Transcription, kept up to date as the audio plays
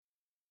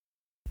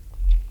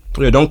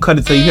Yeah, don't cut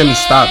it till you hear me.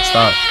 Stop.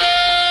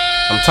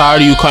 I'm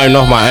tired of you cutting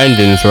off my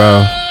endings,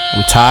 bro.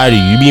 I'm tired of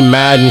you. You be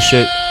mad and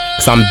shit,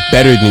 cause I'm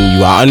better than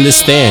you. I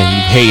understand.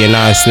 You hating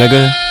ass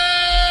nigga.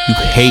 You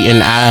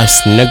hating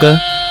ass nigga.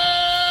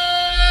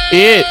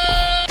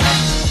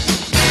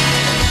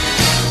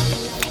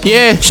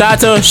 Yeah,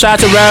 shout out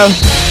to Rel.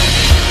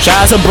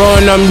 Shout out to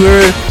Bro and them,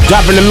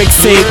 dropping the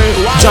mixtape,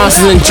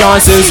 Johnsons &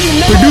 Johnsons,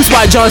 produced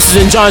by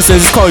Johnsons &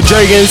 Johnsons. It's called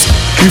Jergens.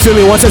 You feel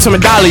me? 1 cent from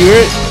a dollar, you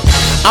heard?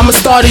 I'm a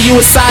starter, you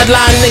a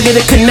sideline nigga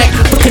to connect.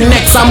 For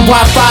connects, I'm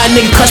Wi-Fi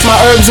nigga. Crush my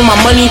herbs with my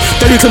money.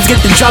 30 clips get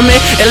the drumming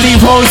and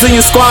leave holes in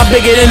your squad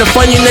bigger than a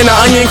funyun and an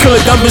onion. Kill a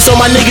dumping, so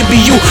my nigga be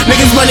you.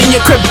 Niggas running your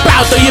crib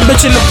out, throw your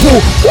bitch in the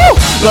pool. Woo!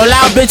 No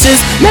loud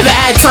bitches, never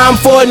had time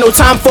for it. No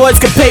time for it,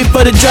 can pay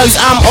for the drugs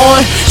I'm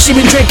on. She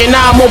been drinking,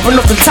 now I'm open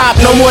up the top.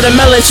 No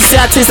watermelon, she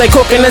say I taste like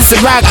coconut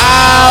and rock.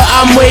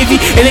 I'm wavy,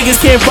 and niggas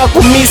can't fuck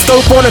with me.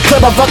 Scope on the clip,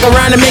 I fuck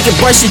around and make it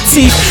brush your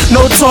teeth.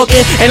 No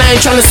talking, and I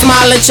ain't tryna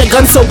smile at your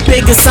gun so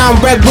big.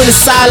 Sound red with a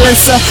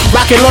silencer,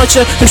 rocket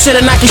launcher, them shit'll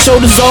knock your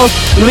shoulders off.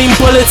 Lean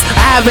bullets,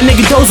 I have a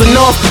nigga dozing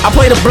off. I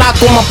play the block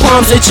with my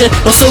palms itching.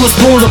 No silver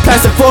spoons or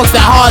plastic forks,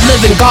 that hard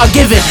living, God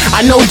given.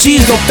 I know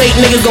G's gon' fake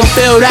niggas gon'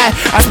 feel that.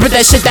 I spit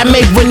that shit that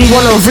make Whitney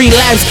wanna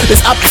relapse.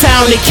 It's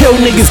uptown, they kill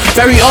niggas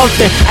very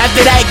often.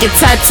 After that, get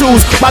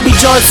tattoos. Bobby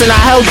Johnson, I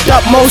held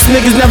up. Most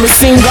niggas never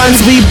seen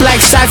guns. We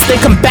black shots, they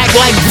come back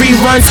like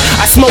reruns.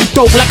 I smoke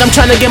dope like I'm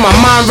trying to get my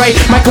mind right.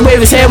 Microwave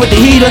his head with the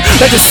heater,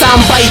 let the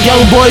sound bite.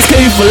 Young boys kill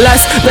you for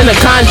less than a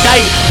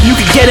Klondike. You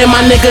can get it,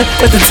 my nigga,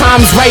 if the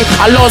time's right.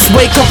 I lost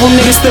weight, couple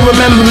niggas still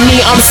remember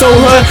me. I'm so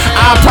hood,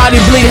 I'll probably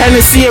bleed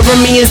Hennessy. It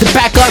me is the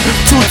backup.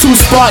 2-2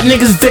 spot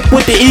niggas, Vic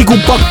with the eagle,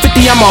 buck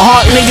 50. I'm a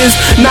heart niggas.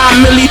 9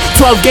 milli,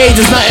 12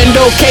 gauges, nothing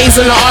no K's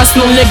in the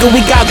arsenal, nigga.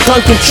 We got gun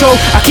control.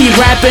 I keep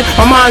rapping,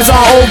 my mind's on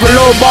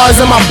overload.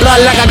 Bars in my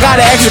blood like I got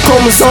an extra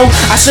chromosome.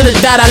 I should've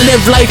died, I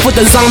lived life with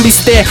a zombie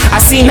stare.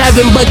 I seen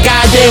heaven, but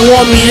God didn't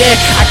want me there.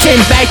 I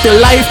came back to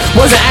life,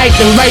 wasn't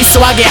acting right, so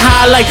I get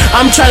high like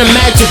I'm trying to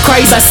match a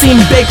Christ. I seem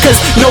big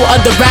cause no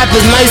other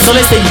rapper's nice.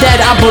 Unless they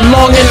dead, I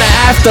belong in the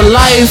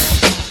afterlife.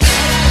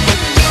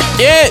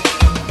 Yeah.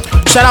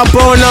 Shout out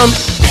Bro and them.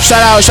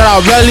 Shout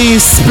out Relly,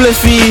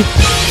 Spliffy,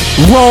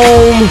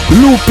 Rome,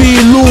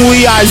 Loopy,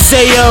 Louie,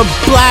 Isaiah,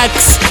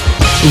 Blacks,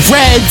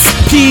 Reds,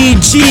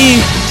 PG,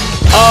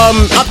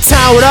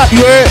 Uptown, what up,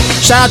 you heard?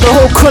 Shout out the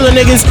whole Krilla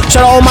niggas.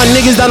 Shout out all my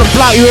niggas down the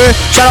block, you heard?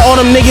 Shout out all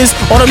them niggas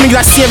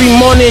I see every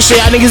morning and shit.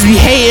 Y'all niggas be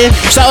hating.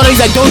 Shout out all niggas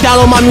that don't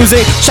download my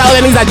music. Shout out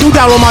all niggas that do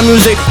download my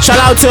music.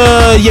 Shout out to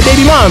your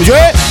baby moms, you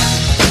heard?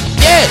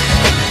 Yeah.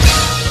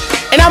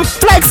 And I'm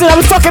flexing,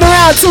 I'm fucking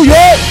around too, you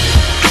heard?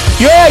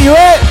 Yeah, you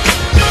heard?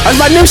 That's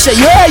my new shit,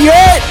 you heard? You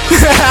heard?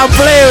 I'm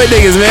playing with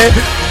niggas, man.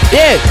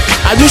 Yeah,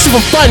 I do shit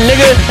for fun,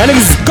 nigga. That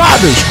niggas is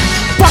garbage.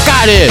 Fuck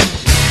out of here.